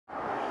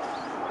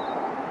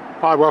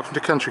Hi, welcome to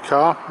Country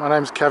Car. My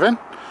name's Kevin.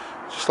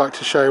 Just like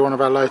to show you one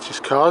of our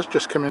latest cars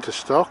just come into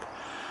stock.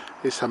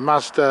 It's a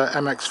MAZDA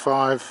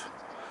MX-5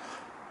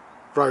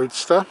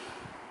 ROADSTER.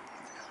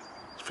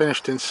 It's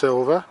finished in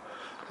silver.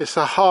 It's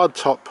a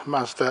hardtop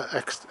MAZDA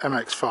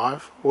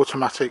MX-5,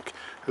 automatic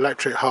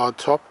electric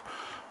hardtop,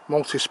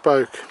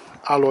 multi-spoke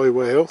alloy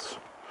wheels.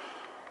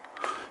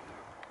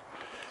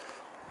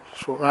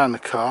 Just walk around the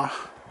car.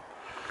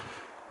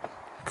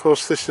 Of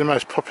course, this is the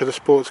most popular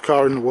sports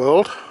car in the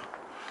world.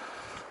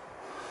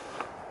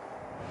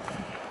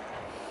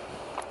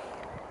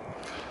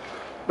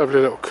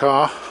 Lovely little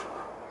car.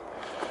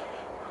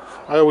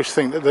 I always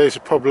think that these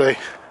are probably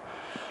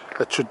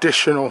a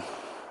traditional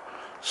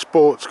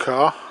sports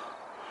car.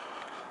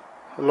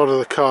 A lot of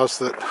the cars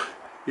that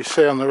you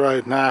see on the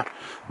road now,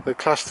 they're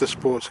classed as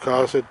sports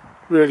cars, are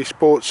really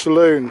sports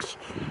saloons.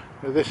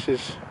 Now this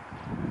is,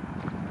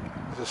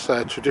 as I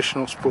say, a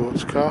traditional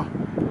sports car.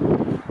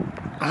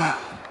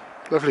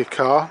 Lovely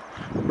car,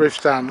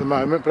 roof's down at the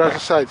moment, but as I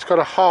say, it's got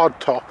a hard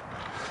top.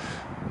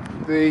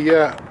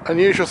 The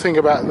unusual thing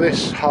about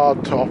this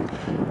hard top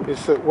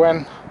is that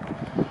when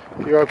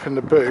you open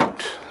the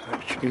boot,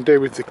 which you can do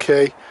with the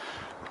key,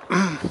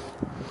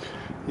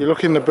 you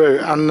look in the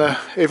boot and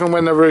even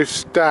when the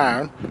roof's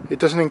down, it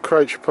doesn't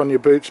encroach upon your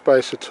boot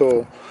space at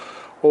all.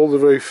 All the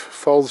roof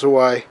folds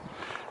away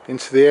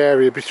into the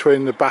area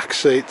between the back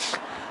seats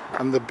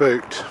and the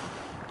boot.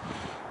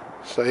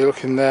 So you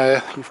look in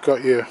there, you've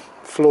got your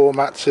floor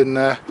mats in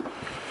there.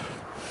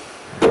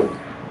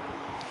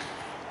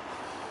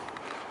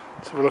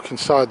 Have a look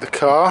inside the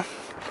car.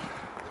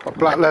 It's got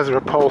black leather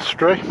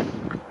upholstery.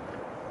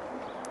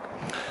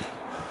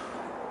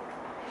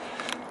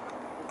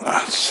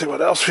 Let's see what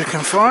else we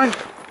can find.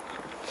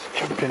 Let's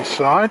jump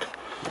inside.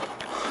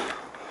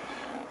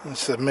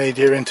 That's the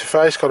media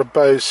interface. Got a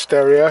Bose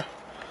stereo.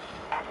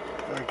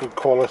 Very good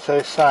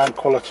quality. Sound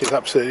quality is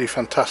absolutely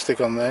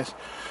fantastic on this.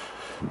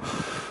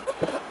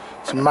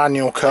 It's a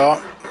manual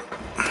car.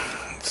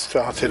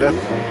 Start it up.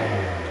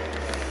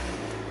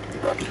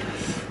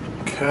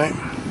 Okay.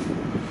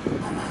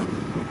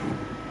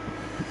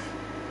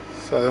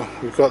 So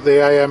we've got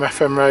the AM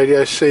FM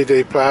radio,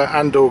 CD player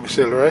and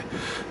auxiliary.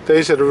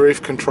 These are the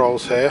roof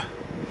controls here.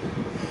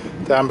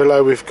 Down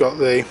below we've got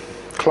the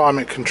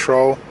climate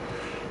control,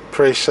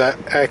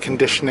 preset, air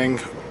conditioning,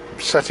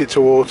 set it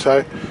to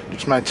auto,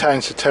 just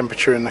maintains the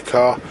temperature in the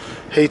car.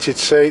 Heated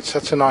seats,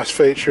 that's a nice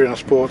feature in a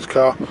sports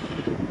car.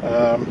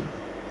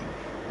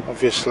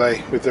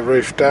 Obviously with the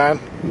roof down,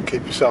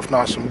 keep yourself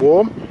nice and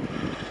warm.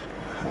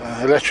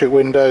 Electric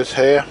windows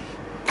here.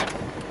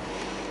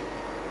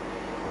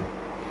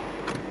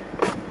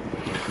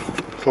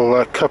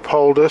 Little cup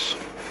holders.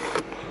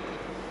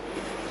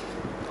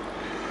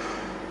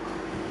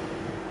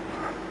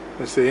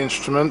 There's the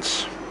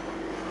instruments,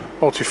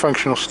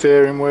 multifunctional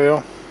steering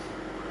wheel,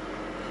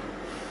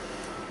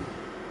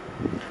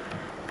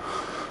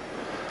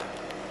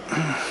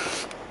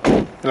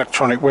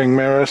 electronic wing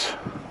mirrors.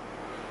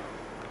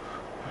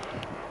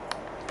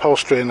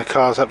 Upholstery in the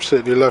car is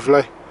absolutely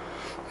lovely.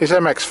 These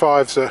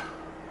MX-5s are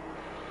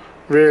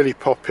really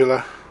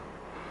popular,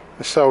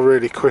 they sell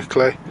really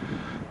quickly.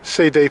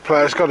 CD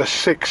player's got a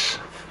 6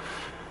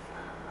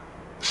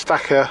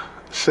 stacker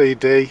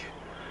CD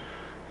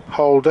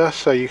holder,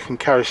 so you can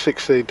carry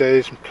 6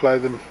 CDs and play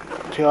them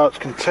to your heart's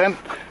content.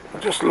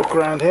 I'll just look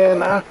around here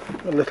now.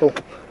 A little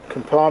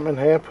compartment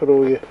here, put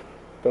all your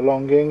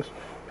belongings.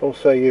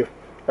 Also you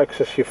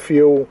access your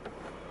fuel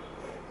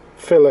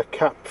filler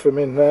cap from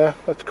in there.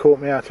 That's caught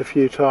me out a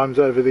few times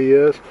over the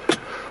years.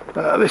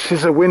 This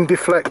is a wind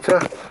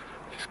deflector,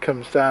 just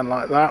comes down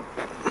like that.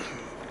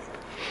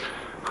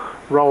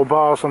 Roll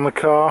bars on the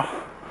car.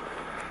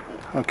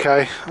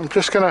 Okay, I'm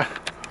just going to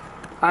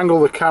angle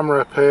the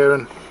camera up here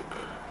and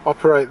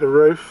operate the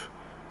roof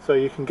so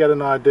you can get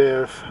an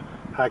idea of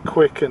how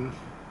quick and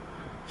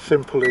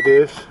simple it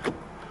is.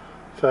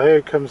 So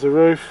here comes the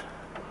roof.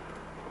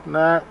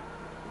 Now,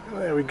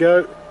 there we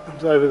go,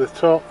 comes over the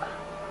top.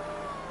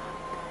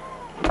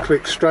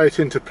 Click straight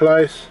into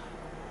place.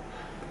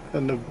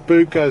 And the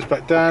boot goes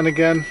back down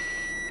again.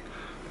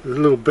 There's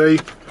a little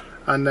beep.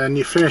 And then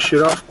you finish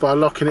it off by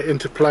locking it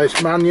into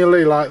place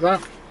manually like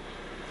that,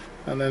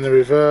 and then the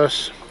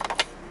reverse,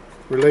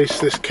 release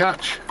this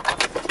catch,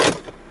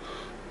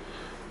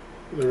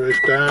 the roof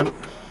down,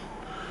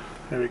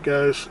 there it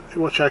goes.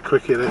 Watch how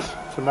quick it is,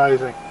 it's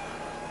amazing.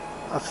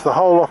 That's the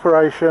whole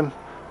operation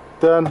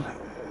done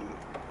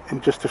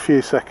in just a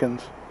few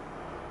seconds.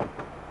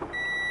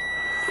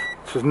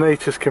 It's as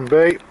neat as can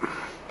be.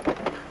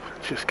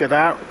 Let's just get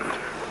out.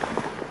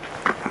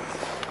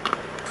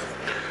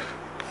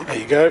 There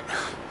you go,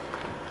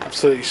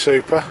 absolutely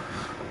super.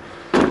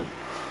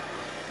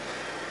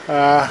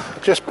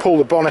 Just pull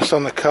the bonnet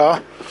on the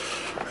car,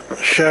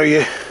 show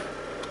you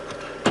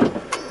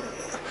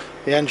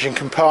the engine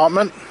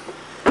compartment.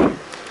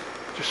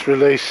 Just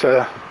release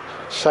a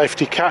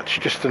safety catch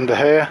just under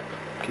here.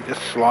 You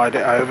just slide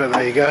it over,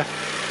 there you go.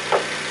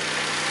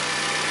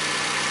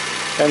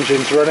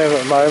 Engine's running at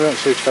the moment,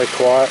 so stay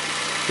quiet.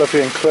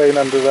 Lovely and clean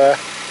under there,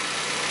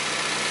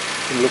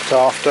 and looked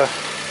after.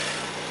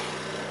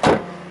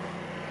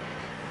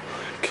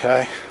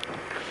 Okay.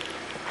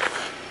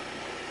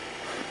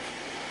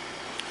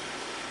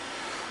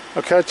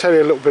 Okay, I'll tell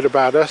you a little bit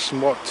about us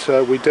and what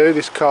we do.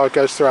 This car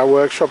goes through our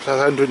workshop, it has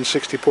a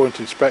 160 point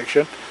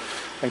inspection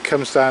and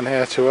comes down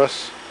here to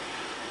us.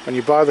 When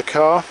you buy the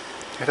car,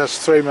 it has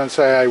 3 months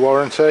AA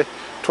warranty,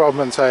 12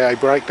 months AA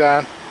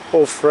breakdown,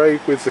 all free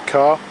with the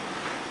car.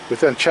 We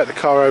then check the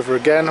car over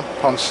again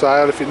upon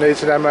sale. If it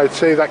needs an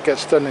MOT, that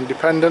gets done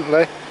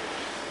independently.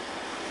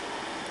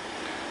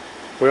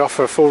 We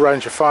offer a full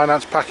range of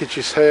finance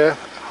packages here,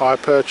 hire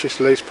purchase,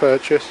 lease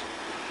purchase.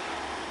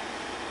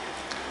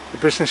 The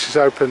business is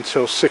open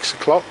till 6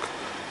 o'clock,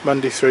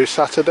 Monday through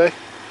Saturday,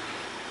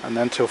 and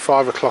then till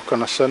 5 o'clock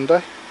on a Sunday.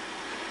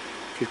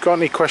 If you've got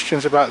any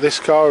questions about this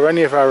car or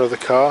any of our other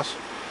cars,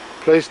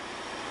 please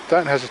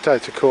don't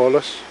hesitate to call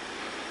us.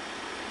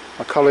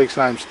 My colleague's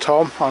name's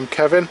Tom, I'm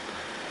Kevin,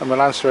 and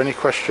we'll answer any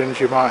questions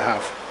you might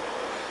have.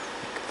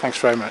 Thanks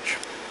very much.